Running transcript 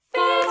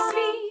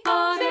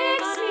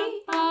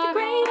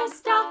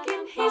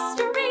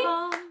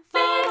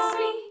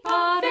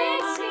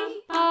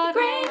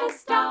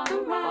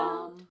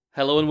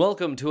Hello and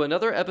welcome to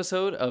another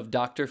episode of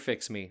Dr.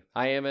 Fix Me.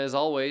 I am, as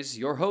always,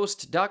 your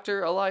host,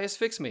 Dr. Elias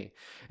Fix Me.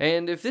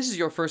 And if this is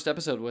your first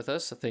episode with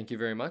us, thank you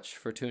very much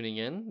for tuning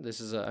in.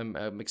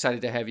 I'm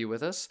excited to have you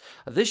with us.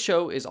 This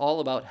show is all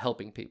about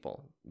helping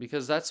people,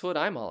 because that's what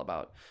I'm all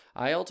about.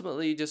 I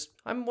ultimately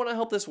I want to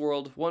help this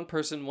world one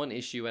person, one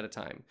issue at a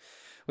time,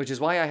 which is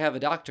why I have a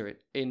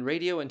doctorate in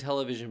radio and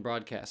television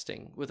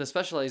broadcasting with a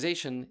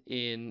specialization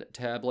in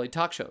tabloid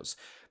talk shows.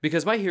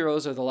 Because my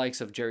heroes are the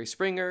likes of Jerry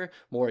Springer,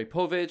 Maury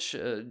Povich,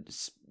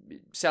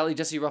 Sally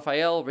Jesse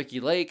Raphael, Ricky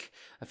Lake,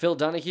 Phil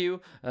Donahue,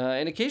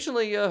 and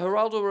occasionally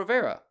Geraldo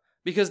Rivera.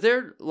 Because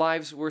their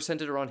lives were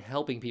centered around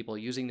helping people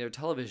using their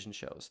television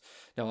shows.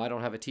 Now, I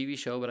don't have a TV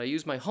show, but I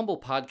use my humble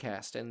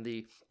podcast and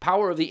the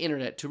power of the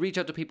internet to reach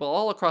out to people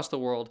all across the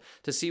world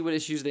to see what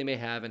issues they may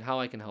have and how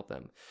I can help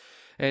them.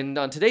 And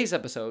on today's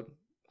episode,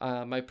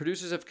 my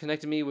producers have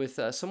connected me with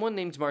someone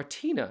named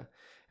Martina,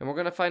 and we're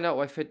going to find out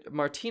why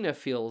Martina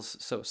feels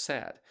so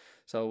sad.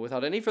 So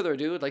without any further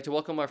ado, I'd like to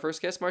welcome our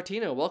first guest,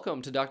 Martina.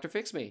 Welcome to Dr.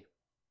 Fix Me.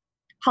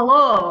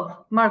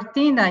 Hello,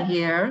 Martina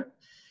here.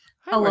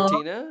 Hi, hello.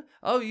 Martina.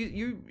 Oh,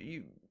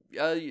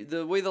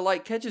 the way the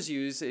light catches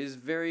you is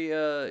very,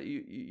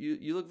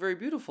 you look very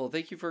beautiful.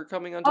 Thank you for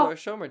coming onto our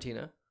show,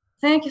 Martina.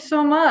 Thank you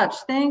so much.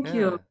 Thank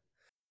you.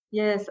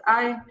 Yes,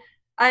 I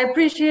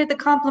appreciate the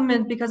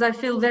compliment because I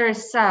feel very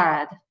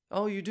sad.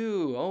 Oh, you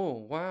do?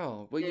 Oh,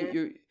 wow. Well,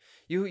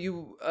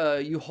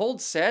 you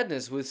hold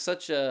sadness with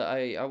such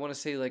I want to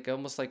say like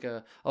almost like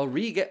a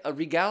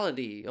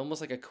regality,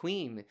 almost like a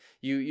queen.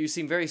 You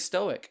seem very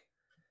stoic.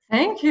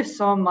 Thank you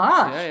so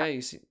much. Yeah,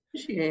 you seem.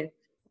 Appreciate it.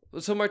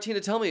 So Martina,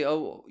 tell me,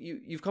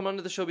 you've come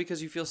onto the show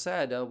because you feel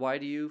sad. Why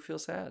do you feel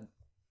sad?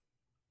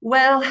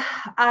 Well,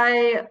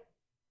 I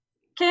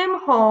came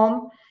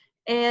home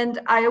and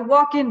I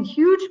walk in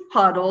huge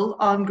puddle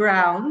on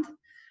ground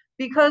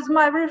because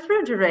my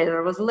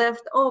refrigerator was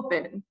left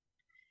open.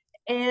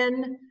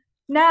 And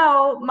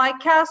now my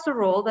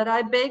casserole that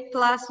I baked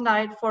last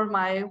night for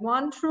my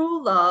one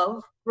true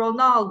love,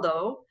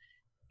 Ronaldo,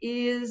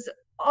 is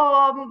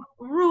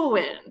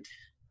ruined.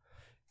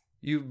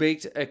 You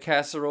baked a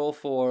casserole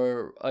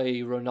for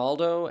a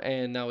Ronaldo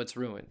and now it's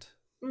ruined.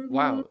 Mm-hmm.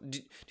 Wow. Do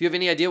you have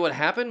any idea what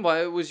happened?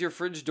 Why was your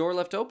fridge door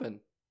left open?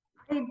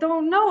 I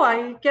don't know.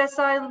 I guess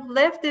I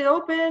left it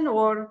open,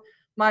 or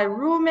my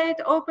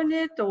roommate opened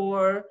it,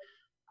 or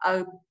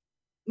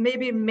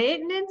maybe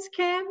maintenance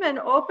came and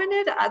opened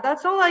it.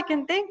 That's all I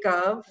can think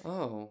of.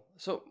 Oh,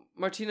 so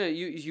Martina,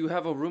 you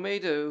have a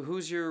roommate?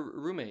 Who's your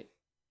roommate?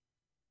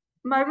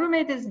 My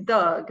roommate is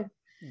Doug.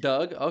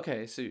 Doug?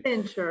 Okay, so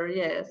Fincher,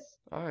 yes.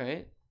 All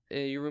right.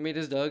 Your roommate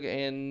is Doug,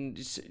 and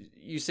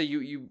you say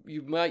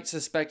you might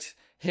suspect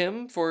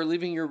him for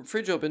leaving your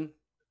fridge open.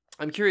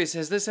 I'm curious,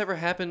 has this ever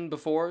happened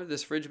before,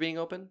 this fridge being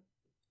open?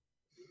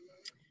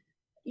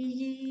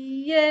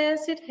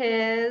 Yes, it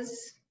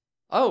has.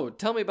 Oh,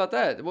 tell me about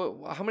that.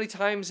 How many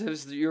times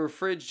has your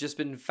fridge just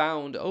been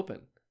found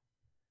open?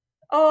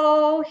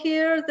 Oh,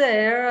 here,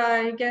 there,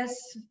 I guess.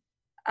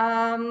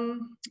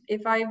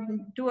 If I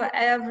do an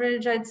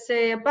average, I'd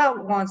say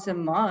about once a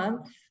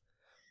month.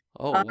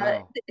 Oh,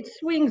 wow. It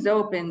swings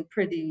open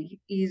pretty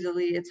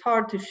easily. It's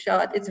hard to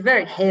shut. It's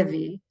very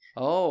heavy.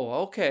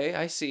 Oh, okay,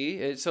 I see.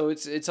 It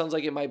sounds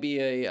like it might be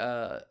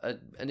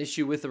an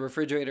issue with the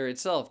refrigerator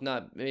itself,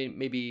 not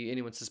maybe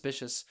anyone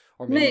suspicious,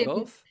 or maybe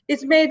both.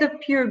 It's made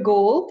of pure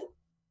gold.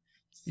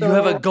 So you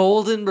have a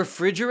golden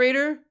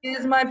refrigerator? It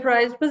is my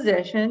prized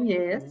possession,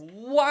 yes.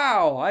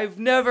 Wow, I've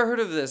never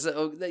heard of this.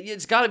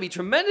 It's got to be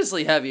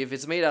tremendously heavy if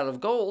it's made out of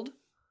gold.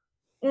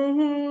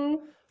 Mm-hmm.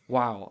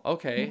 Wow,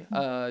 okay.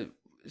 Mm-hmm.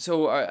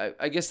 So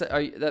I guess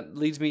that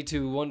leads me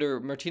to wonder,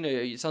 Martina,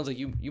 it sounds like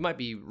you might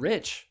be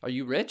rich. Are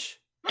you rich?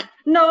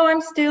 No,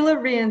 I'm still a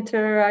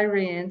renter. I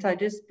rent. I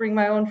just bring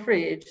my own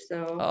fridge,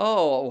 so.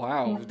 Oh,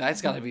 wow.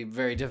 That's got to be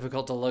very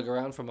difficult to lug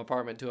around from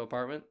apartment to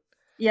apartment.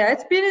 Yeah,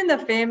 it's been in the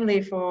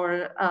family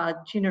for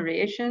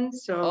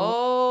generations, so.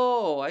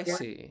 Oh, I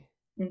see.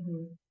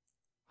 Mm-hmm.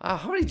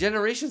 How many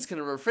generations can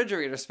a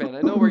refrigerator span?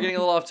 I know we're getting a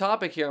little off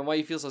topic here on why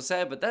you feel so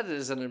sad, but that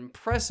is an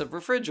impressive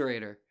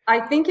refrigerator.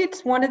 I think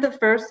it's one of the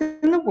first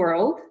in the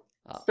world.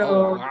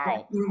 Oh,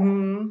 wow.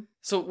 Mm-hmm.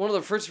 So one of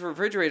the first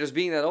refrigerators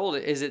being that old,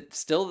 is it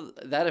still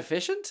that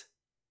efficient?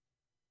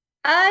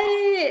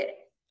 I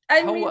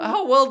mean,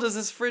 how well does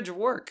this fridge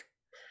work?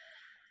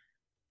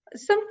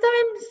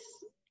 Sometimes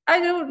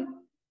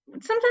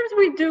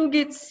we do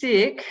get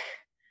sick.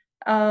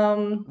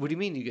 What do you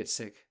mean you get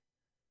sick?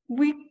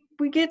 We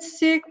get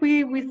sick.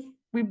 We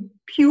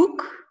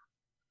puke.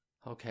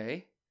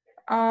 Okay.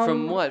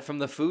 From what? From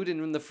the food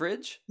in the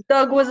fridge?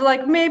 Doug was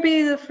like,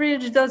 maybe the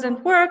fridge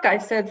doesn't work. I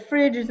said,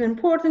 fridge is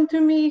important to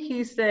me.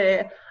 He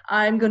said,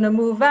 I'm going to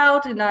move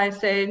out. And I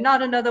say,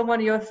 not another one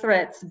of your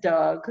threats,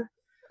 Doug.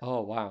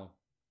 Oh, wow.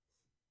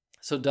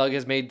 So Doug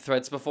has made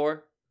threats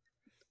before?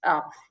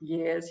 Oh,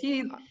 yes.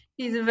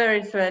 He's a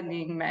very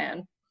threatening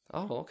man.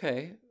 Oh,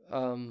 okay.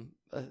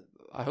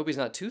 I hope he's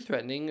not too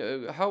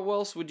threatening. How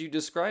else would you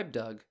describe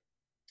Doug,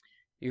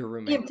 your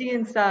roommate? Empty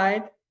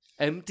inside.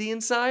 Empty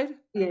inside?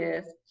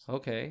 Yes.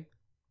 Okay.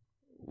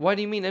 Why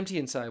do you mean empty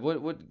inside?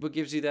 What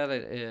gives you that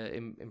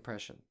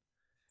impression?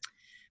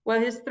 Well,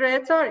 his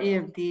threads are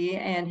empty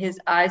and his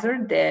eyes are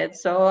dead,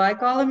 so I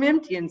call him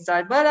empty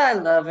inside, but I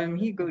love him.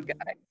 He good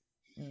guy.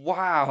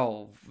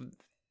 Wow.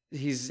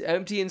 He's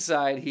empty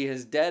inside. He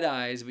has dead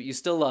eyes, but you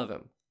still love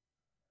him.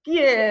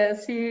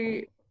 Yes,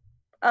 he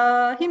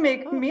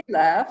makes me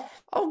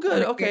laugh. Oh,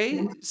 good.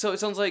 Okay. So it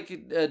sounds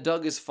like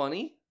Doug is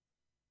funny.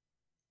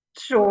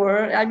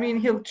 Sure. I mean,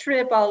 he'll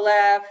trip, I'll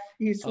laugh.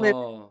 He slips,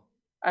 Oh.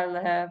 I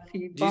laugh. Do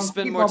you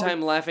spend more time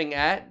laughing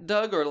at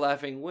Doug or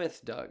laughing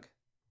with Doug?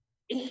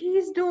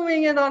 He's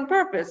doing it on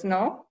purpose,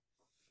 no?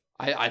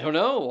 I don't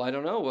know. I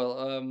don't know.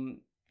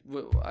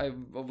 Well, I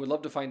would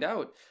love to find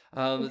out.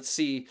 Let's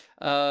see.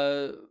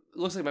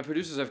 Looks like my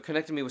producers have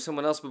connected me with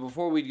someone else. But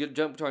before we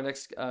jump to our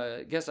next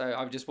guest,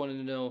 I just wanted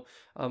to know,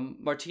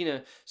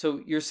 Martina.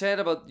 So you're sad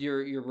about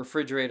your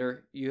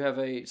refrigerator. You have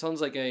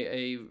sounds like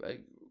a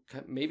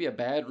maybe a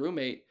bad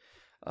roommate.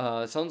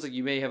 Sounds like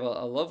you may have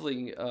a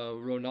lovely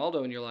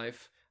Ronaldo in your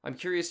life. I'm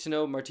curious to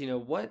know, Martina,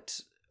 what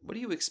do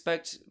you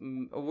expect,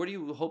 or what are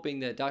you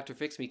hoping that Dr.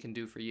 Fix Me can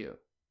do for you?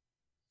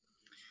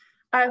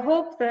 I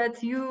hope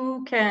that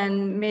you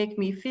can make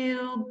me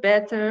feel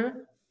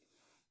better.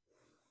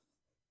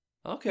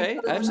 Okay,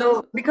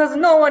 because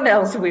no one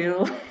else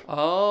will.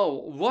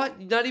 Oh,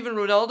 what? Not even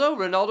Ronaldo?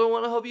 Ronaldo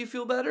want to help you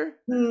feel better?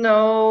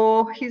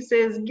 No, he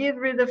says, get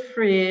rid of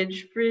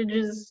fridge. Fridge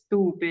is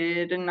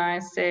stupid. And I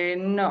say,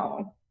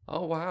 no.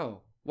 Oh,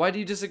 wow. Why do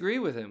you disagree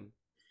with him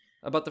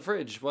about the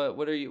fridge?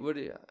 What are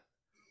you?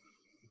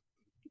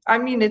 I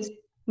mean, it's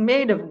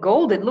made of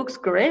gold. It looks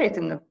great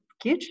in the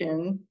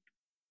kitchen.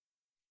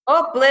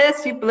 Oh,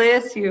 bless you,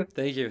 bless you.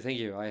 Thank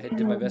you. I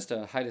did my best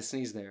to hide a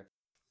sneeze there.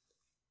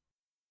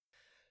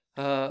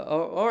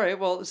 All right.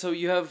 Well, so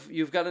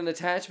you've got an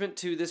attachment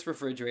to this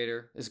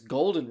refrigerator, this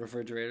golden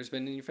refrigerator. It's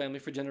been in your family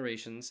for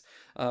generations.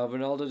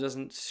 Ronaldo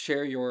doesn't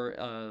share your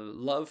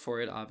love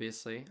for it,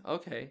 obviously.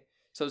 Okay.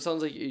 So it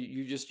sounds like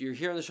you're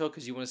here on the show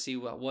because you want to see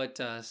what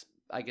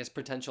I guess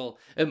potential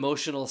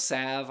emotional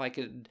salve I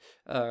could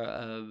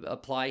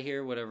apply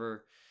here,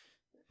 whatever.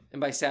 And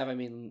by salve I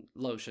mean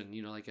lotion,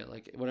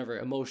 like whatever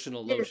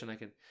emotional lotion I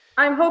could.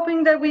 I'm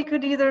hoping that we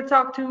could either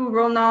talk to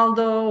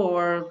Ronaldo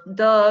or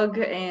Doug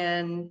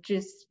and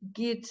just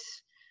get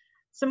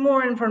some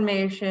more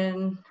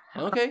information.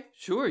 Okay,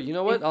 sure. You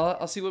know what?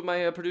 I'll see what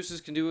my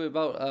producers can do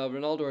about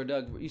Ronaldo or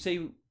Doug. You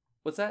say,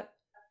 what's that?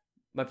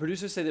 My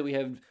producers say that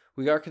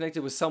we are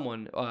connected with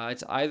someone.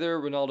 It's either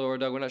Ronaldo or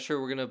Doug. We're not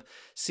sure. We're gonna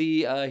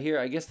see here.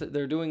 I guess that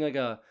they're doing like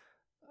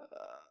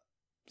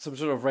some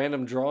sort of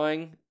random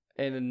drawing,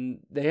 and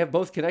they have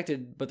both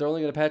connected, but they're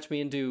only gonna patch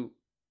me into.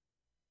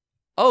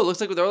 Oh, it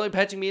looks like they're only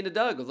patching me into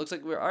Doug. It looks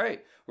like we're all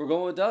right. We're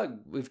going with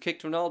Doug. We've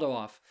kicked Ronaldo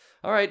off.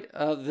 All right,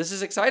 this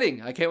is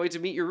exciting. I can't wait to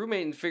meet your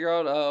roommate and figure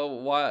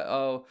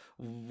out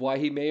why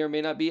he may or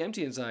may not be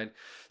empty inside.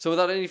 So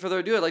without any further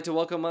ado, I'd like to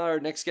welcome our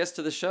next guest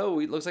to the show.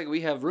 It looks like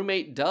we have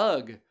roommate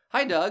Doug.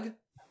 Hi, Doug.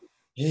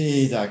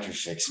 Hey, Dr.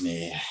 Fix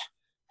Me.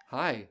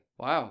 Hi.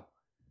 Wow.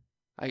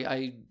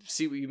 I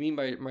see what you mean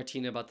by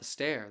Martina about the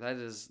stare.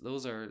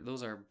 Those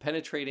are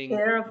penetrating,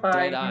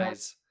 terrifying, dead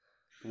eyes.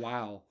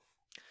 Wow.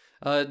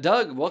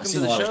 Doug, welcome to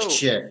the show.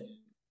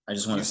 I've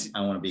seen a lot of shit.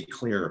 I want to be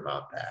clear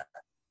about that.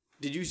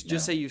 Did you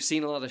just say you've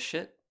seen a lot of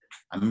shit?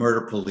 I'm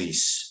murder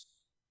police.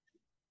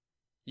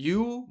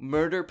 You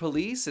murder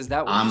police? Is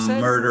that what you said?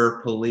 I'm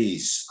murder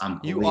police. I'm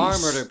police. You are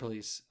murder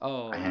police.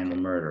 Oh, I handle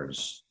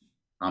murders.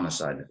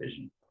 Homicide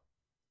division.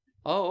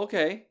 Oh,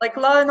 okay. Like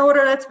Law and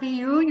Order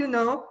SVU, you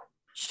know?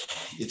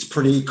 It's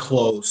pretty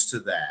close to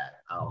that.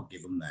 I'll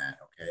give them that.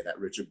 Okay, that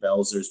Richard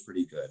Belzer is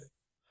pretty good.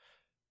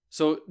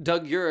 So,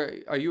 Doug,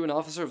 are you an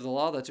officer of the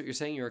law? That's what you're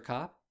saying? You're a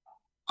cop?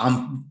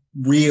 I'm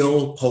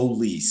real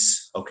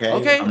police. Okay.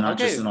 Okay. I'm not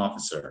just an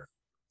officer.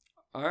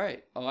 All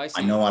right. Oh, I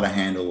see. I know how to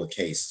handle a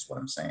case. Is what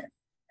I'm saying.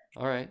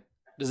 All right.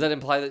 Does that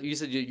imply that you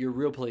said you're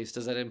real police?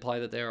 Does that imply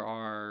that there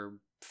are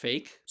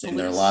fake police? And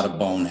there are a lot of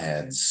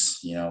boneheads.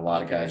 You know, a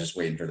lot of guys just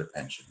waiting for their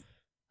pension.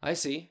 I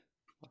see.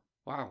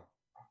 Wow.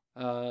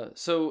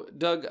 So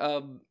Doug,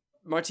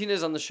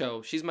 Martina's on the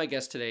show. She's my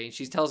guest today, and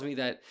she tells me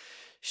that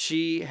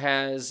she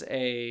has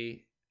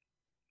an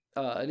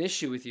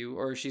issue with you,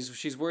 or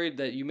she's worried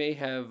that you may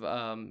have.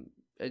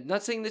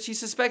 Not saying that she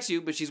suspects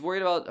you, but she's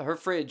worried about her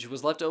fridge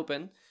was left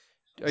open.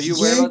 Are you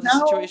aware about the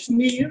situation?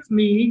 It was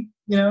me.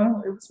 You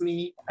know, it was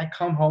me. I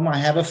come home. I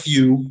have a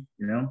few.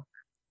 You know,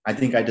 I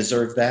think I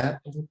deserve that.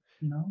 You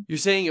know. You're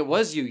saying it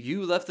was you.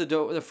 You left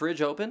the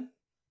fridge open.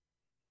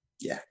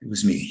 Yeah, it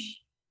was me.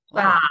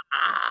 Wow.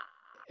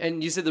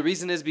 And you said the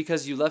reason is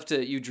because you left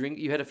it.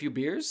 You had a few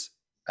beers.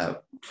 I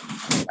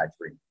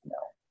drink. No,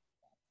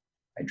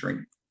 I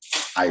drink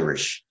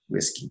Irish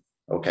whiskey.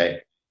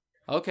 Okay.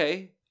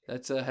 Okay,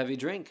 that's a heavy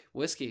drink.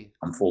 Whiskey.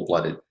 I'm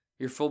full-blooded.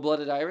 You're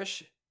full-blooded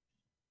Irish.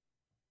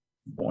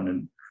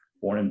 Born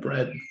and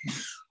bred.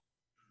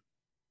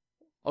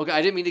 Okay,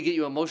 I didn't mean to get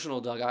you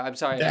emotional, Doug. I'm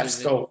sorry.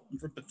 Patapsco. I'm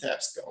from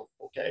Patapsco.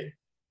 Okay.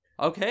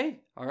 Okay.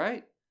 All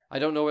right. I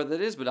don't know where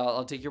that is, but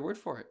I'll take your word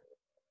for it.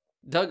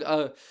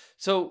 Doug,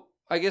 so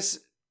I guess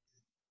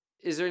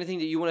is there anything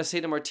that you want to say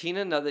to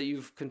Martina now that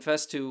you've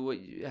confessed to what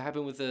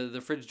happened with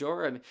the fridge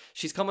door? I mean,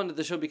 she's come onto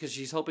the show because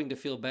she's hoping to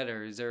feel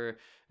better. Is there,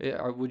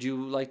 or would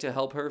you like to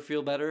help her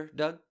feel better,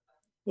 Doug?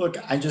 Look,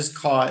 I just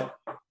caught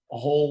a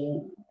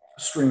whole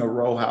string of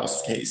row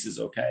house cases,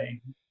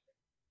 okay?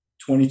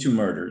 22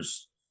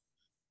 murders.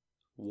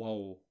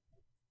 Whoa.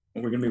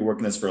 And we're going to be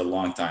working this for a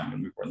long time. We're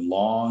going to be working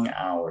long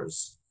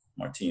hours,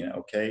 Martina,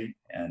 okay?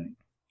 And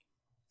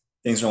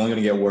things are only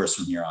going to get worse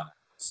from here on out.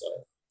 So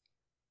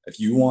if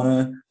you want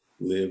to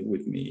live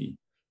with me,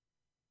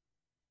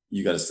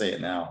 you got to say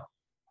it now.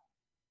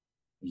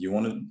 If you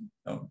want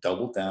to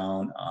double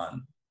down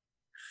on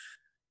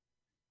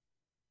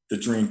the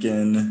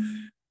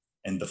drinking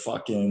and the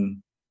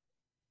fucking,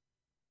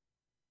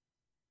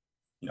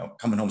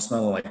 coming home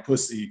smelling like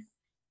pussy,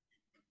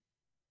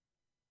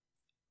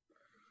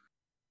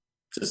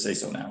 just say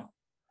so now.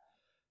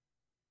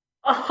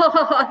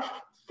 Oh,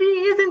 see,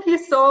 isn't he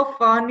so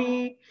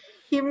funny?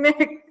 He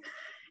make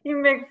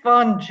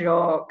fun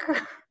joke.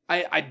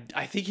 I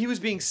think he was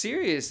being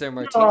serious there,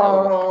 Martina.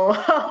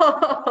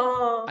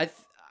 Oh.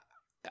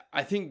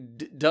 I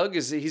think Doug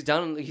he's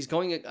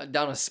going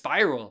down a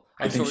spiral.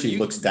 I think she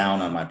looks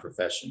down on my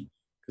profession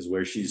because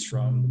where she's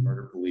from, the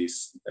murder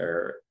police,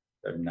 they're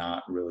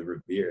not really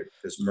revered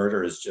because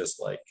murder is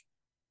just like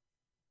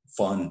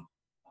fun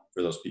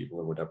for those people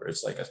or whatever.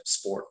 It's like a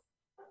sport.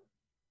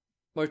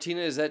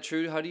 Martina, is that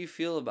true? How do you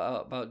feel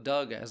about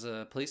Doug as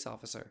a police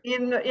officer?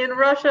 In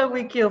Russia,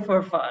 we kill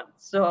for fun.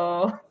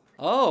 So.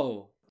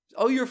 Oh,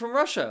 you're from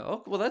Russia.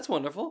 Oh, well, that's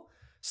wonderful.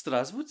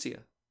 Здравствуйте.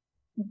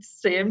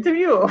 Same to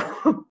you.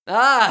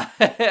 Ah.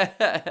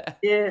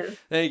 Yes.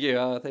 Thank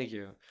you. Thank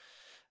you.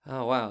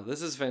 Oh wow,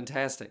 this is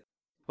fantastic.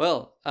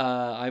 Well,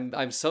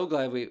 I'm so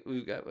glad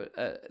we've got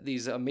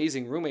these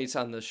amazing roommates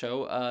on the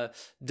show.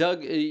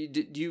 Doug,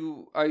 do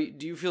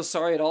you feel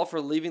sorry at all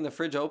for leaving the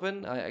fridge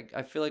open?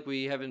 I feel like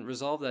we haven't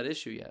resolved that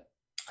issue yet.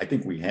 I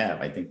think we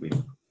have. I think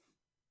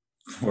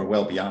we're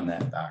well beyond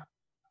that, Doc.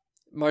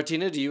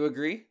 Martina, do you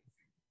agree?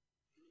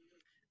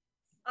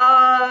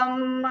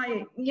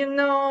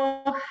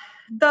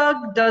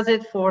 Doug does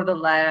it for the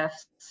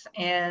laughs,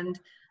 and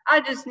I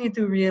just need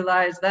to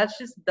realize that's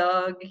just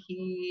Doug.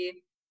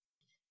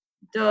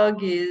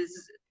 Doug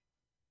is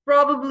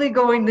probably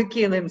going to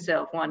kill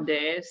himself one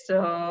day,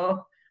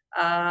 so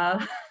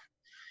I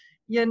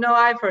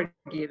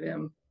forgive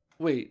him.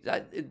 Wait,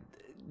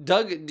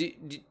 Doug,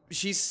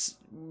 she's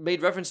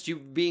made reference to you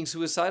being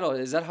suicidal.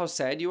 Is that how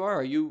sad you are?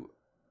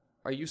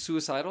 Are you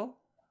suicidal?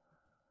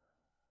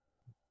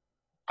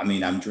 I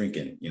mean, I'm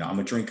drinking. I'm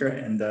a drinker,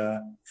 and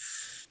that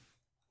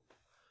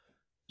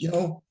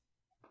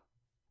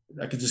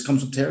could just come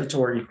some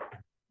territory.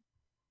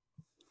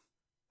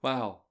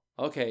 Wow.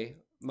 Okay,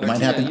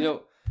 Martina,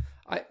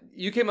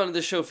 you came onto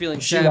this show feeling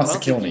she sad. She wants to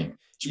kill me.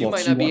 You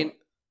might not be.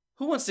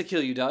 Who wants to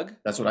kill you, Doug?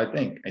 That's what I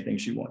think. I think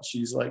she wants.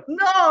 She's like,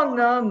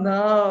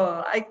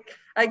 no.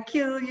 I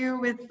kill you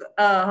with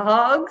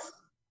hogs,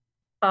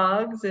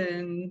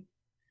 and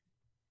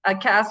a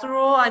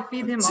casserole. I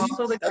feed him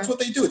also the. That's what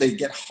they do. They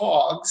get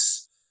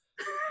hogs,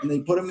 and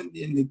they put them and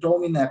they throw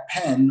them in that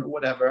pen or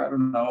whatever. I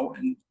don't know,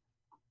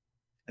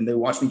 and they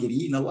watch me get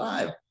eaten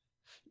alive.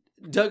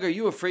 Doug, are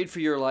you afraid for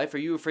your life? Are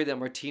you afraid that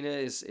Martina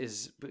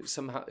is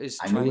somehow is?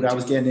 I knew what I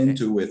was getting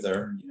into with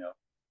her.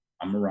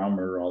 I'm around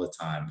her all the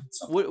time.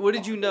 What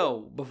did you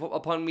know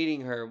upon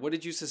meeting her? What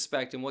did you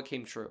suspect, and what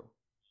came true?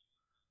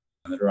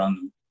 I met her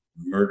on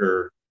the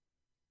murder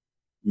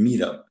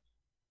meetup.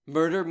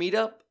 Murder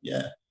meetup?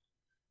 Yeah.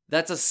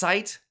 That's a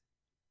site?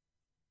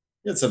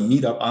 It's a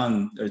meetup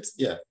on. It's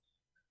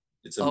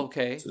a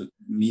okay. It's a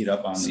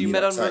meetup on. So the you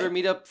met on site. Murder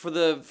Meetup for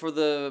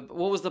the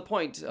what was the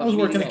point? I was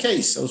working a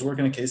case.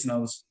 And I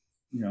was,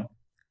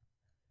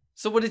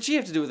 So what did she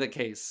have to do with that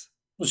case?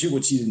 Well, she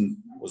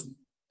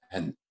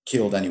hadn't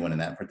killed anyone in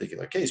that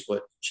particular case,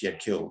 but she had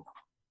killed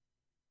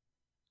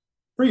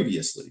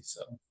previously.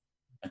 So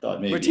I thought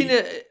maybe.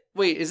 Martina,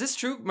 wait, is this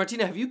true?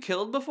 Martina, have you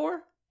killed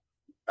before?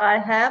 I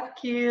have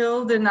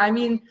killed, and I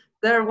mean,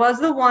 there was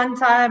the one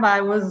time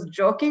I was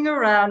joking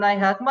around. I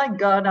had my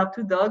gun up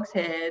to Doug's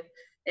head,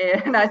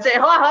 and I say,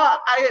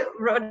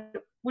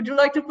 would you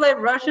like to play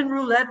Russian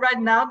roulette right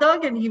now,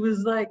 Doug? And he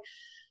was like,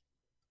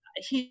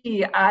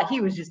 he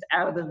was just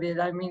out of it.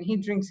 I mean, he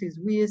drinks his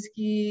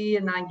whiskey,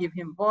 and I give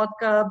him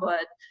vodka,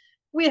 but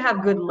we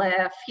have good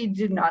laugh. He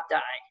did not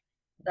die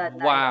that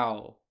night.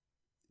 Wow.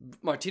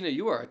 Martina,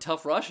 you are a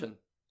tough Russian.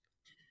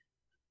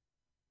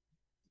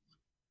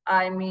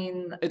 I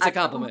mean, it's a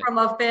compliment. I come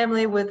from a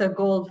family with a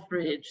gold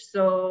fridge,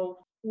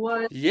 so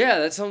what? Yeah,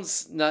 that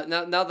sounds. Now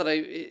that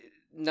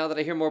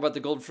I hear more about the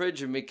gold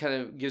fridge, it kind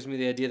of gives me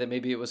the idea that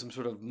maybe it was some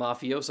sort of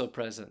mafioso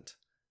present.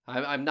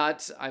 I'm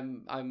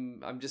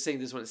just saying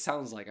this is what it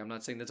sounds like. I'm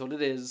not saying that's what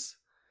it is.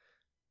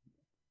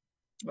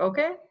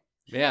 Okay.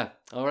 Yeah.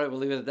 All right. We'll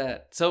leave it at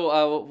that. So,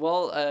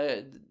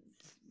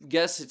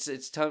 guess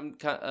it's time.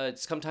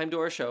 It's come time to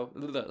our show.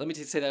 Let me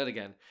say that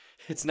again.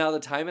 It's now the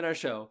time in our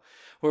show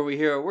where we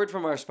hear a word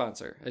from our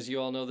sponsor. As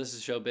you all know, this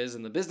is Showbiz,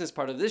 and the business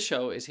part of this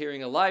show is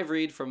hearing a live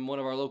read from one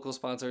of our local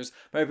sponsors.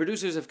 My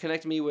producers have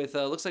connected me with,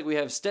 looks like we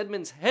have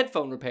Stedman's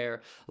Headphone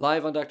Repair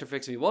live on Dr.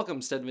 Fix Me.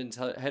 Welcome, Stedman's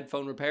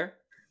Headphone Repair.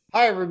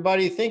 Hi,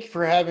 everybody. Thank you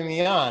for having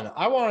me on.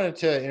 I wanted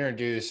to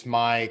introduce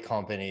my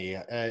company.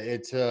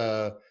 It's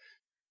a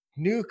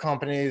new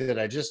company that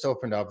I just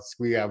opened up.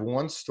 We have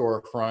one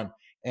storefront,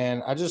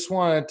 and I just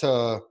wanted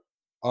to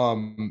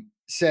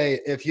say,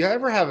 if you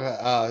ever have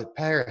a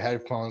pair of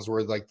headphones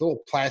where like the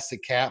little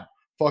plastic cap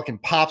fucking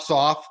pops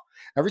off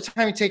every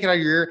time you take it out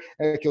of your ear,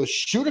 and it goes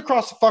shoot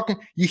across the fucking,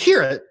 you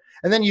hear it,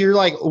 and then you're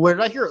like, where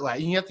did I hear it like?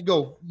 And you have to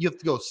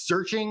go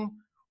searching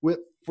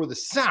for the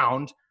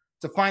sound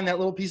to find that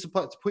little piece of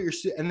to put your,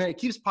 and then it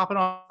keeps popping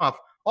off.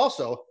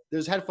 Also,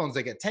 there's headphones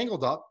that get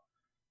tangled up.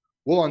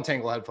 We'll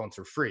untangle headphones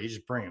for free.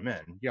 Just bring them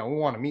in. You know, we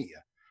want to meet you.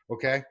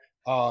 Okay.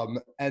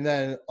 And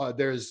then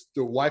there's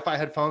the Wi-Fi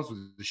headphones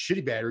with the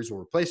shitty batteries.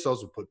 We'll replace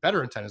those. We'll put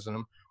better antennas in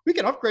them. We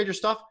can upgrade your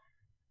stuff.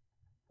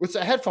 It's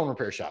a headphone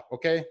repair shop.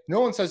 Okay.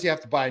 No one says you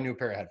have to buy a new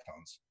pair of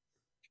headphones.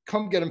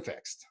 Come get them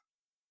fixed.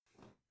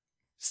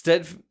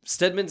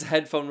 Stedman's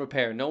Headphone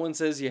Repair. No one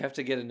says you have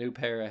to get a new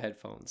pair of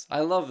headphones. I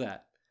love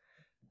that.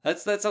 That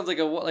sounds like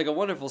a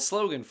wonderful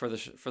slogan for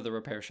the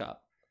repair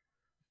shop.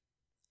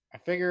 I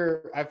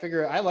figure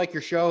I like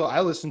your show.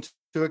 I listen to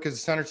it because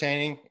it's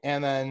entertaining.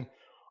 And then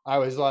I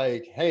was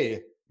like,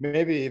 hey,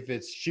 maybe if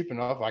it's cheap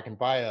enough, I can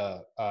buy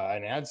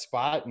an ad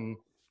spot. And,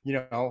 you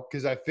know,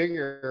 because I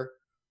figure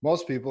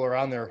most people are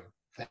on their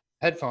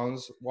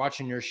headphones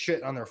watching your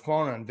shit on their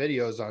phone on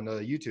videos on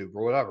YouTube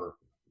or whatever.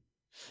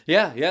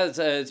 Yeah,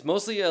 it's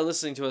mostly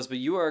listening to us, but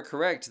you are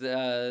correct.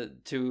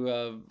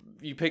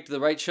 You picked the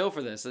right show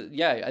for this.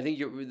 Yeah, I think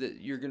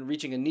you're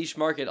reaching a niche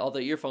market. All the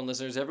earphone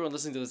listeners, everyone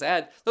listening to this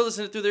ad, they'll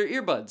listen through their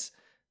earbuds,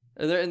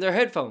 in their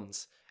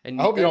headphones.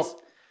 And I hope you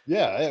don't.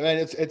 Yeah, I mean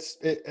it's.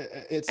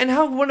 And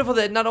how wonderful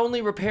that not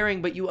only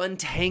repairing, but you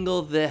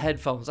untangle the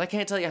headphones. I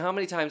can't tell you how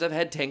many times I've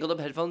had tangled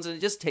up headphones, and it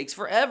just takes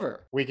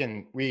forever. We've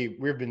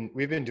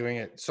been doing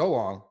it so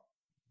long,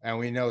 and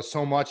we know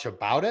so much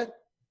about it.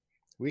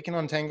 We can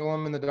untangle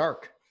them in the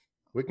dark.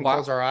 We can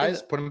close our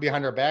eyes, put them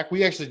behind our back.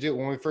 We actually do.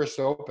 When we first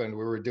opened,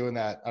 we were doing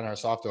that on our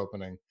soft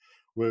opening.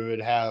 We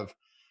had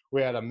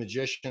a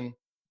magician,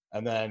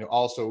 and then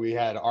also we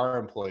had our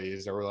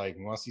employees that were like,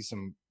 you want to see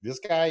this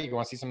guy? You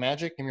want to see some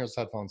magic? Give me those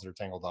headphones that are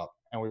tangled up.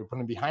 And we would put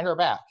them behind our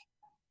back.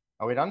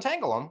 And we'd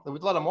untangle them.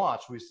 We'd let them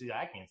watch. We'd see,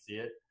 I can't see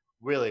it.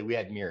 Really, we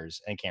had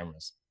mirrors and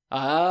cameras.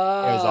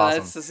 Ah, it was awesome.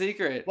 That's the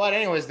secret. But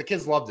anyways, the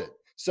kids loved it.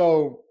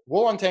 So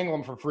we'll untangle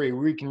them for free.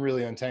 We can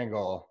really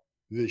untangle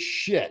the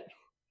shit.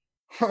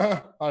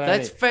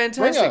 That's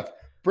fantastic.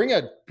 Bring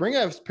a pair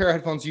of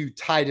headphones you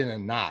tied in a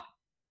knot,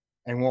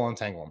 and we'll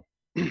untangle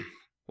them.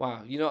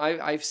 Wow, you know,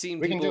 I've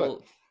seen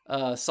people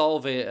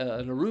solve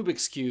a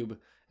Rubik's cube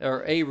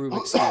or a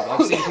Rubik's cube.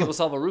 I've seen people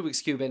solve a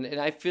Rubik's cube, and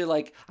I feel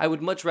like I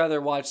would much rather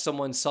watch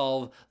someone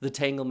solve the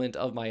tanglement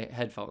of my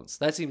headphones.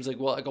 That seems like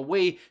a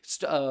way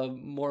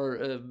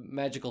more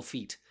magical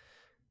feat.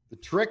 The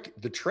trick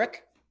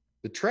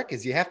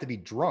is you have to be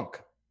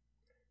drunk.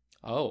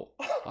 Oh,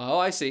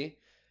 I see.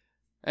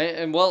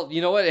 And well,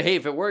 you know what? Hey,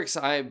 if it works,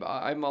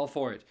 I'm all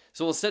for it.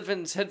 So,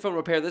 Stedman's Headphone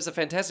Repair, this is a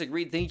fantastic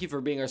read. Thank you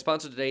for being our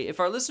sponsor today. If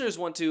our listeners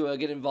want to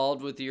get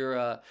involved with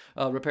your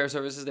repair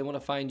services, they want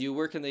to find you,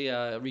 where can they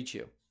reach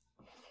you?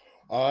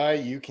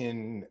 You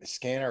can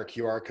scan our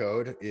QR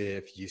code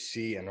if you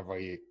see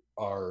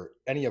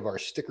any of our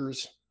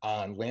stickers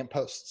on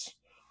lampposts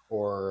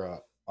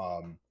or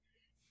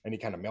any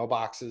kind of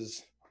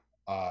mailboxes.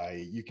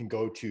 You can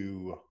go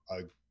to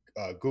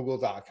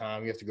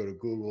google.com. You have to go to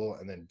Google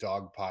and then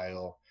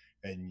Dogpile,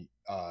 and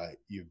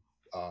you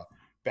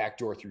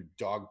backdoor through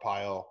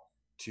Dogpile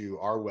to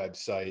our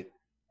website.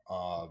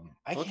 I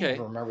can't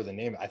even remember the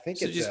name. I think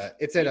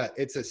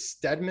it's a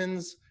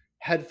Stedman's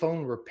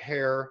Headphone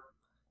Repair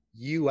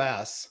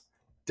US.eu.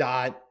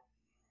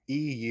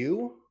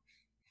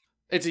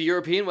 It's a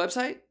European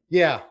website?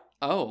 Yeah.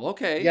 Oh,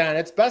 okay. Yeah, and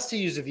it's best to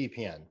use a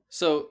VPN.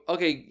 So,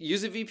 okay,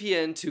 use a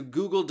VPN to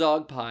Google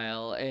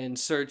Dogpile and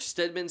search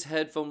Stedman's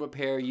Headphone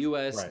Repair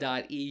US.eu.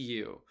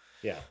 Right.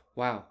 Yeah.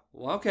 Wow.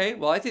 Well, okay.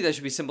 Well, I think that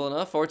should be simple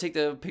enough. Or take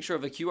the picture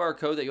of a QR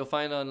code that you'll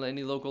find on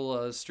any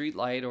local street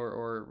light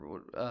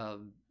or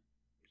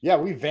Yeah,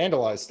 we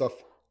vandalize stuff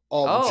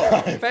all the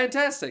time. Oh,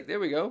 fantastic. There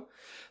we go.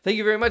 Thank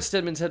you very much,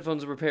 Stedman's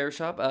Headphones Repair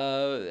Shop.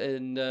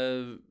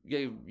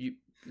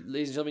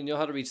 Ladies and gentlemen, you know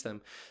how to reach them.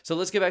 So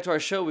let's get back to our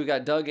show. We've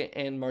got Doug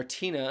and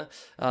Martina.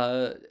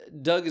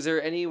 Doug, is there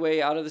any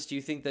way out of this? Do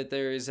you think that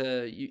there is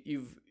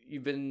you've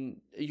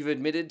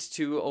admitted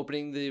to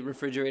opening the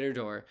refrigerator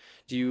door?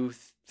 Do you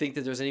think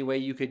that there's any way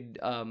you could?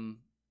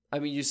 I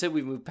mean, you said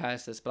we've moved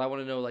past this, but I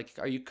want to know, like,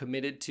 are you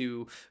committed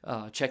to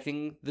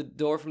checking the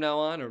door from now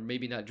on, or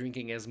maybe not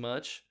drinking as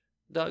much?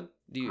 Doug,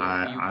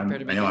 I'm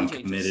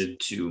committed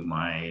to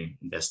my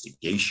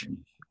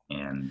investigation,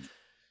 and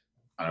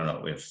I don't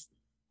know if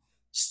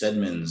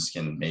Stedman's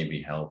can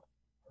maybe help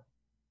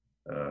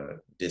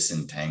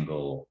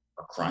disentangle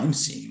a crime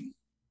scene.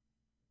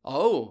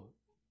 Oh,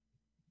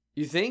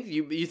 you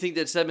think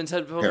that Stedman's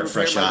headphone Pair of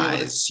repair fresh might be able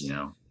to? eyes, you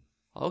know.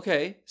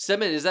 Okay,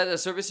 Stedman, is that a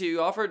service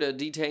you offer to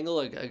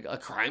detangle a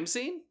crime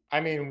scene? I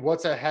mean,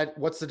 what's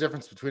the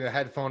difference between a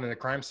headphone and a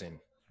crime scene?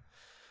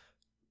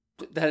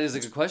 That is a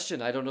good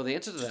question. I don't know the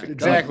answer to that.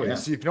 Exactly. Yeah.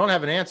 So if you don't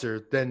have an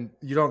answer, then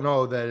you don't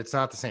know that it's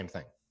not the same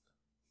thing.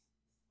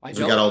 I We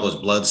don't. got all those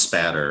blood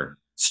spatter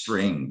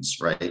strings,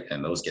 right?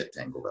 And those get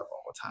tangled up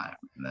all the time.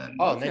 And then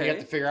And then you have Okay.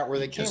 to figure out where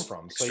they You came just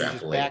from. So you just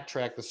extrapolate.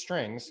 backtrack the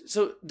strings,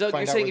 So, Doug,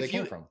 find you're out saying where they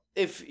came from.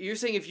 if you're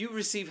saying if you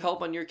receive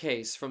help on your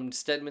case from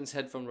Stedman's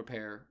headphone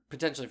repair,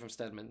 potentially from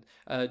Stedman,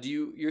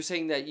 you're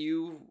saying that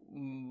you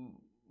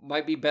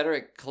might be better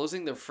at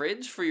closing the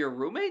fridge for your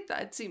roommate?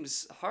 That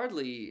seems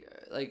hardly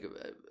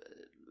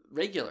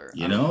regular.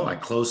 you know, I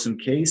close some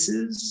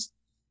cases,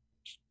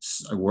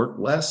 I work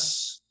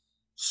less,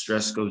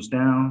 stress goes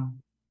down.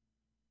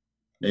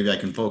 Maybe I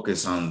can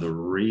focus on the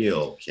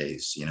real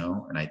case, you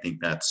know, and I think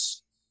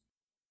that's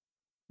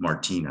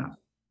Martina.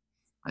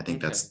 I think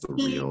that's the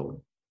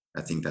real,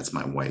 I think that's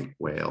my white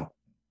whale.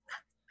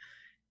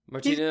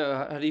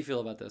 Martina, how do you feel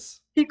about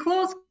this? He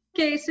closed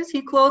cases,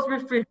 he closed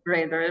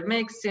refrigerator. It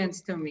makes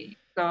sense to me.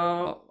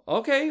 So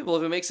Okay, well,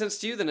 if it makes sense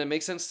to you, then it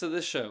makes sense to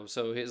this show.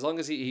 So as long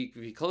as he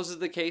closes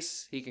the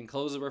case, he can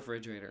close the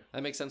refrigerator.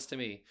 That makes sense to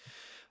me.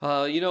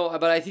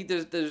 But I think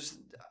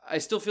I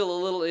still feel a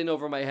little in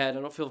over my head.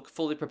 I don't feel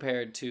fully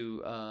prepared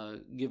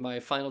to give my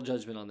final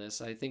judgment on this.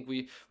 I think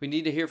we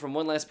need to hear from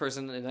one last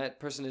person, and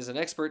that person is an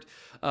expert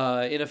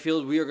in a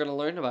field we are going to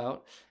learn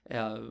about.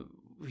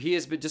 He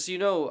has been, just so you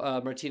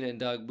know, Martina and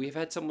Doug, we've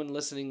had someone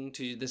listening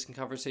to this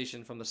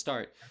conversation from the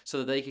start so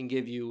that they can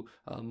give you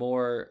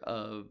more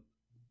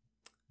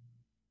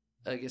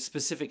I guess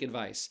specific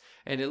advice.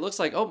 And it looks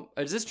like, oh,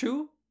 is this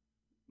true?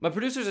 My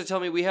producers are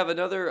telling me we have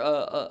another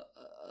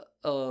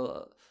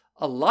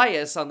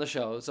Elias on the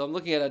show. So I'm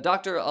looking at a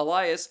Dr.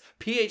 Elias,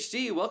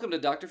 PhD. Welcome to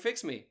Dr.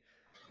 Fix Me.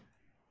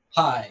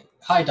 Hi,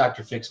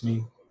 Dr. Fix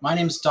Me. My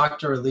name's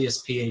Dr.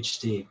 Elias,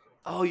 PhD.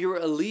 Oh, you're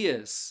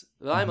Elias.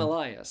 I'm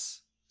Elias.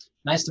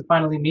 Nice to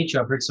finally meet you.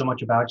 I've heard so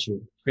much about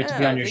you. Great to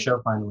be Yeah, on your thank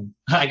show finally.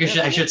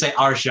 I should say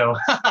our show.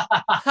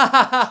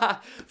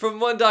 From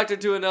one doctor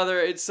to another,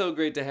 it's so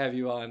great to have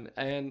you on.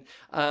 And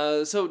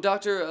so,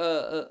 Dr.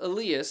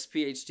 Elias,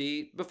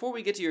 PhD, before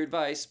we get to your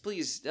advice,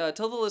 please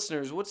tell the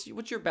listeners what's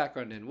your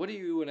background in? What are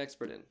you an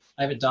expert in?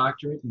 I have a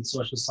doctorate in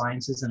social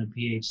sciences and a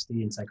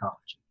PhD in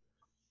psychology.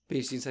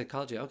 PhD in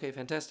psychology. Okay,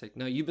 fantastic.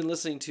 Now, you've been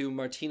listening to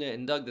Martina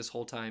and Doug this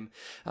whole time.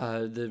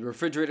 The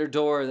refrigerator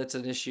door, that's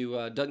an issue.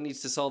 Doug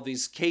needs to solve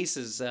these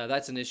cases.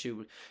 That's an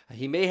issue.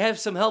 He may have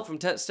some help from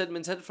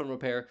Stedman's headphone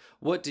repair.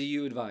 What do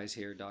you advise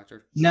here,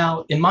 doctor?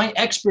 Now, in my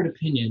expert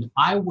opinion,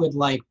 I would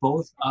like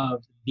both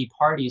of the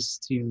parties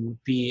to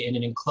be in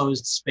an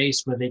enclosed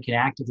space where they can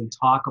actively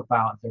talk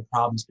about their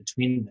problems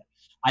between them.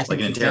 I think Like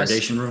an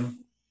interrogation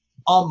room?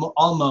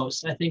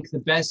 Almost. I think the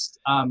best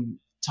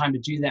time to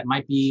do that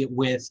might be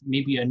with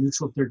maybe a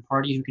neutral third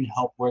party who can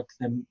help work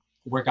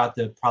out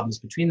the problems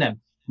between them.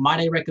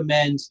 Might I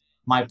recommend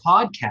my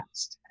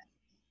podcast?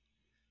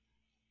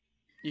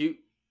 You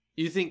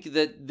think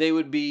that they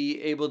would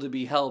be able to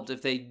be helped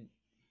if they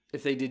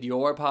did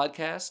your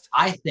podcast?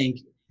 I think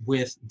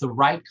with the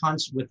right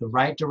with the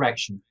right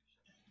direction,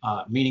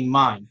 meaning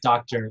mine,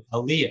 Dr.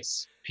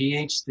 Elias,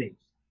 PhD,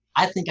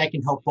 I think I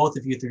can help both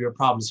of you through your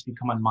problems if you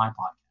come on my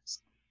podcast.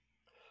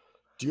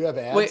 Do you have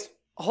ads? Wait,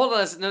 hold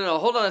on.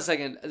 Hold on a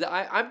second.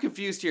 I'm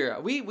confused here.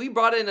 We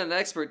brought in an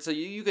expert so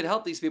you could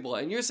help these people,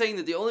 and you're saying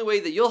that the only way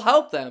that you'll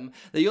help them,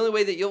 the only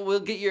way that will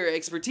get your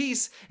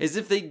expertise is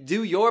if they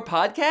do your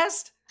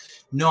podcast?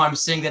 No, I'm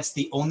saying that's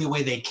the only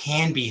way they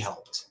can be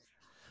helped.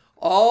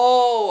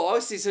 Oh, I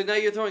see. So now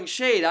you're throwing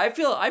shade. I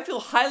feel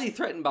highly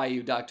threatened by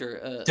you, Dr.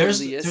 Elias.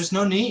 There's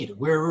no need.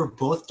 We're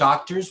both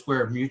doctors.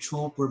 We're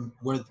mutual.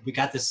 We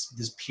got this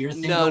peer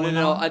thing.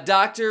 No. A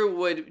doctor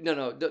would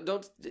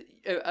don't.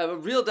 A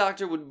real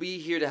doctor would be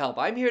here to help.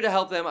 I'm here to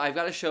help them. I've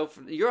got a show.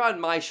 You're on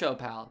my show,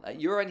 pal.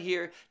 You're on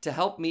here to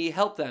help me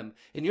help them,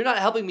 and you're not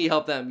helping me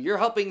help them. You're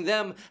helping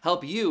them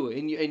help you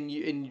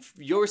in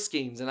your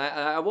schemes, and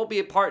I won't be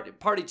a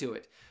party to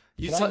it.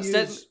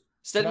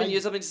 Stedman, you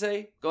have something to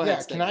say? Go ahead.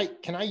 Yeah, Stedman.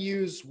 can I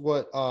use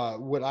what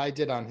I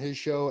did on his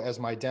show as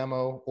my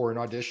demo or an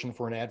audition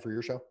for an ad for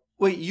your show?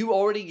 Wait, you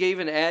already gave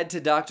an ad to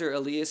Dr.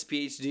 Elias,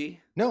 PhD?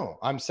 No,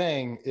 I'm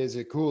saying, is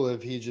it cool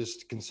if he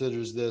just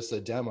considers this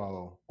a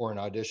demo or an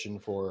audition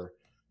for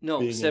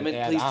being Stedman,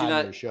 an ad please do on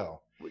not. your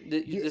show?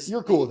 This-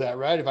 You're cool with that,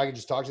 right? If I could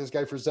just talk to this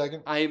guy for a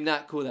second? I am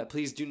not cool with that.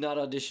 Please do not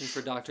audition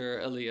for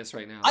Dr. Elias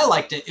right now. I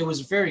liked it. It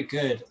was very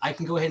good. I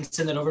can go ahead and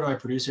send that over to my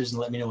producers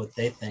and let me know what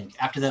they think.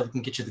 After that, we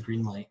can get you the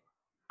green light.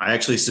 I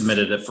actually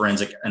submitted a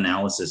forensic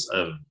analysis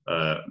of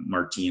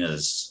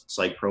Martina's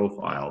psych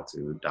profile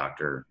to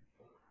Dr.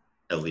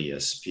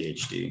 Elias,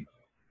 PhD.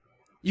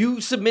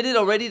 You submitted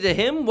already to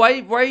him?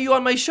 Why are you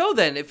on my show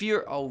then? If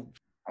you're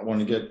I want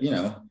to get,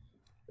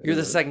 You're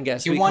the second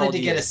guest. He We wanted called to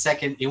you get in. a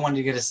second. He wanted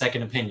to get a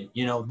second opinion.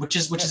 Which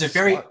is Yeah, a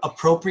very smart.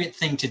 appropriate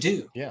thing to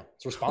do. Yeah,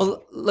 it's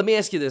responsible. Well, let me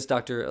ask you this,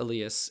 Dr.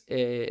 Elias.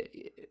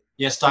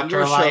 Yes, On Dr.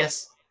 your show-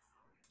 Elias.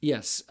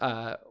 Yes.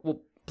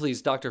 Well,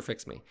 please, Doctor,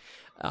 fix me.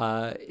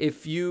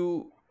 If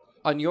you,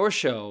 on your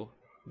show,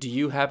 do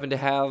you happen to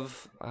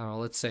have,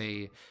 let's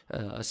say,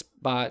 a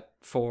spot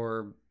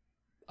for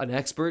an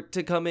expert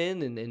to come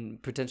in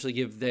and potentially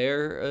give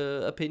their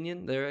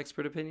opinion, their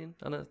expert opinion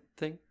on a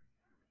thing?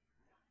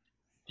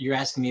 You're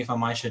asking me if on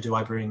my show do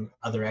I bring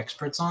other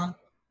experts on?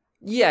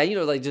 Yeah,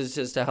 like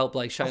just to help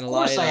like shine Of a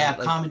light. course, I on, have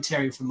like,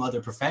 commentary from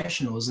other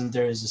professionals, and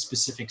there is a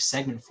specific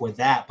segment for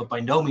that. But by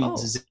no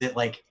means Oh. is it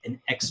like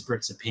an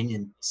expert's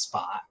opinion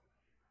spot.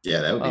 Yeah,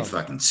 that would be Oh.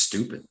 fucking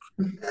stupid.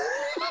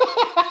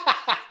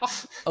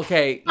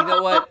 Okay, you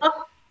know what,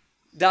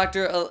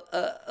 Dr.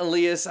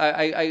 Elias,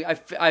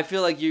 I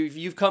feel like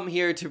you've come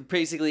here to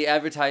basically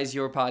advertise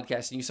your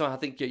podcast, and you somehow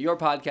think your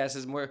podcast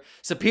is more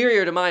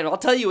superior to mine. I'll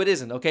tell you it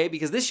isn't, okay?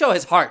 Because this show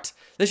has heart.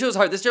 This show has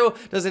heart. This show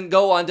doesn't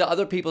go on to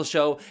other people's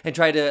show and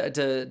try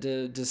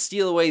to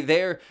steal away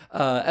their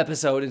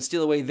episode and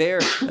steal away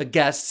their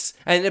guests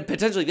and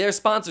potentially their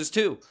sponsors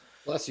too.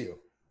 Bless you.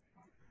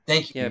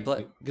 Thank you. Yeah,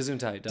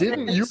 Gesundheit.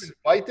 Didn't you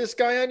invite this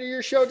guy onto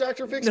your show,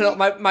 Dr. Fix? No,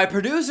 my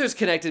producers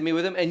connected me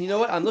with him, and you know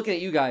what? I'm looking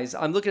at you guys.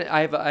 I'm looking at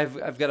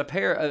I've got a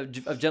pair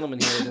of gentlemen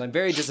here that I'm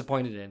very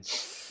disappointed in.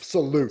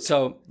 Salute.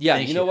 So yeah,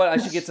 Thank you know you. what? I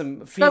should get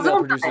some female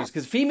Gesundheit. producers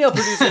because female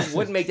producers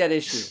wouldn't make that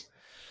issue.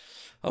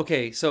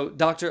 Okay, so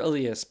Dr.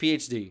 Elias,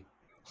 PhD,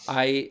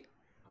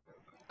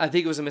 I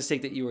think it was a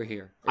mistake that you were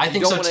here. If I you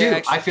think don't so wanna too.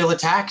 actually- I feel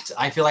attacked.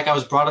 I feel like I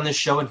was brought on this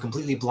show and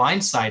completely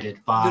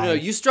blindsided by No,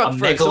 you struck a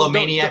first. Don't-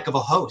 megalomaniac of a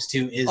host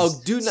who is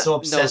do not- so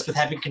obsessed no. with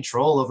having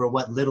control over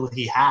what little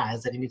he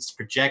has that he needs to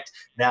project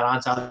that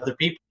onto other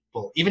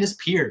people, even his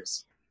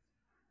peers.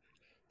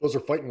 Those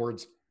are fighting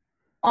words.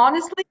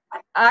 Honestly,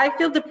 I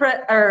feel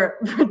depressed.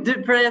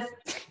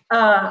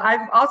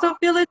 I also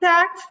feel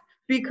attacked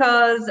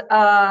because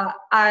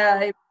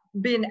I've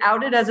been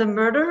outed as a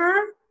murderer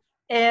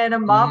and a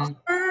mobster,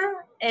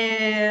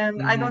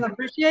 and I don't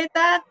appreciate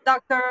that.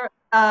 Dr.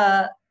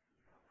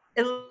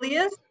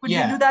 Elias, would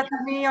Yeah. you do that to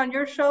me on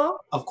your show?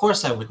 Of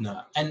course I would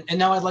not. And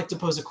now I'd like to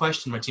pose a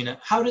question, Martina.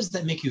 How does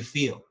that make you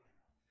feel?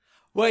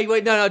 Wait,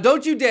 no,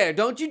 don't you dare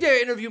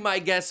interview my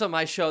guests on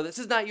my show. This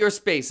is not your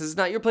space. This is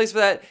not your place for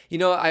that.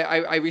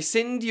 I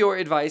rescind your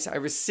advice. I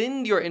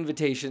rescind your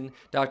invitation,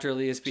 Dr.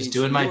 Elias. Just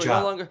doing my You are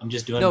job. no longer- I'm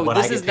just doing No, what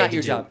I this get is paid not to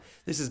your do. job.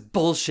 This is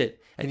bullshit.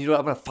 And you know what?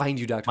 I'm gonna find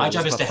you, Dr. My Elias.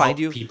 job is I'm to gonna find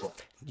help you. people.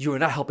 You are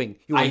not helping.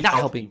 You are I not help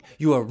helping.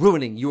 You are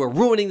ruining. You are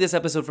ruining this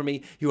episode for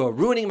me. You are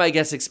ruining my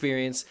guest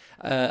experience.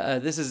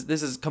 This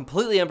is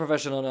completely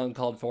unprofessional and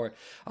uncalled for.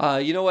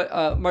 You know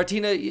what,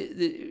 Martina?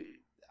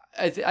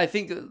 I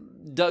think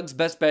Doug's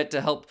best bet to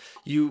help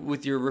you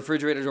with your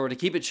refrigerator door to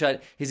keep it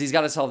shut is he's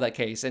got to solve that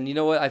case. And you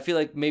know what? I feel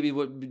like maybe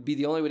what would be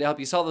the only way to help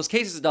you solve those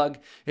cases, Doug,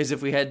 is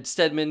if we had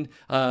Stedman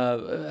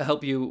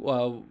help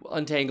you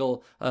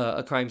untangle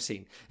a crime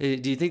scene.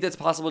 Do you think that's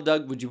possible,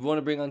 Doug? Would you want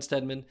to bring on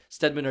Stedman?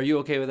 Stedman, are you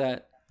okay with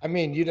that? I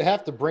mean, you'd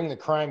have to bring the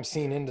crime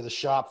scene into the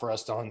shop for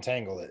us to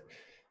untangle it.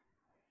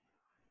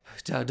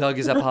 Doug,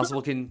 is that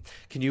possible? Can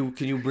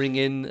you bring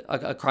in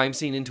a crime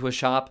scene into a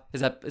shop? Is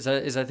that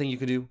a thing you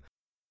could do?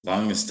 As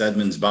long as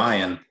Stedman's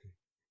buying.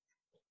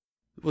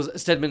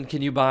 Stedman,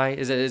 can you buy?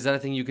 Is that a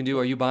thing you can do?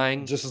 Are you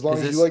buying? Just as long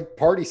Is as this- you like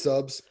party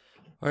subs.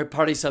 All right,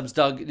 party subs.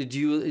 Doug, would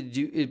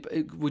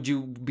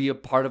you be a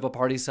part of a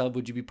party sub?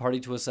 Would you be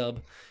party to a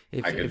sub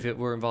if I could. if it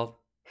were involved?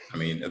 I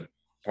mean, a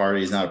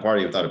party is not a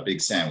party without a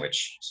big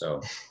sandwich.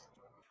 So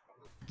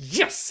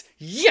Yes.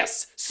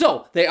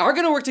 So they are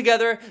going to work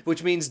together,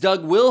 which means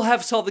Doug will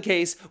have solved the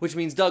case, which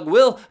means Doug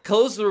will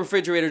close the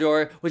refrigerator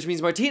door, which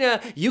means Martina,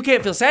 you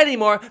can't feel sad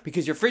anymore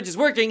because your fridge is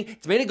working.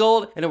 It's made of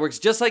gold and it works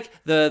just like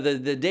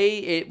the day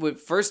it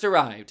first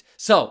arrived.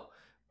 So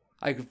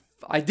I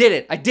did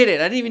it. I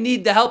didn't even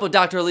need the help of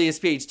Dr. Elias,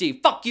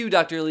 PhD. Fuck you,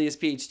 Dr. Elias,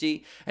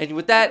 PhD. And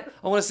with that,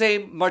 I want to say,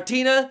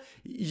 Martina,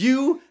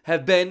 you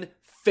have been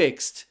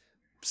fixed.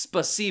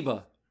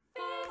 Spasiba.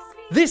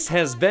 This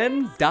has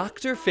been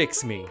Dr.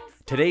 Fix Me.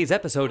 Today's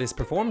episode is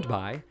performed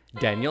by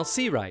Daniel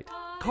Seawright,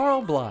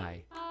 Carl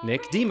Bly,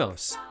 Nick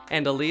Demos,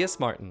 and Elias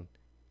Martin.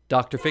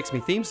 Dr. Fix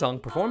Me theme song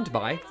performed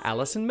by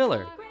Allison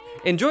Miller.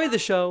 Enjoy the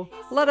show.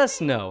 Let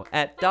us know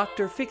at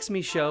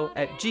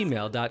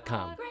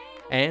drfixmeshow@gmail.com.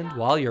 And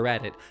while you're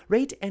at it,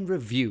 rate and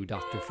review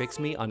Dr. Fix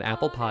Me on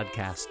Apple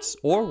Podcasts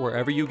or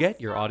wherever you get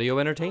your audio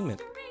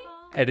entertainment.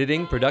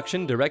 Editing,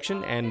 production,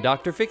 direction, and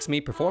Dr. Fix Me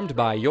performed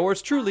by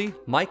yours truly,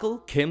 Michael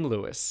Kim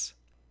Lewis.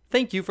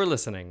 Thank you for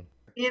listening.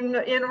 In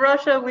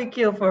Russia, we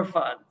kill for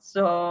fun.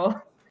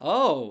 So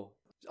Oh,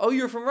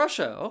 you're from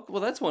Russia. Oh, well,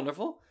 that's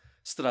wonderful.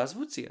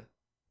 Здравствуйте.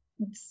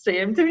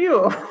 same to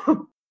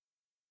you.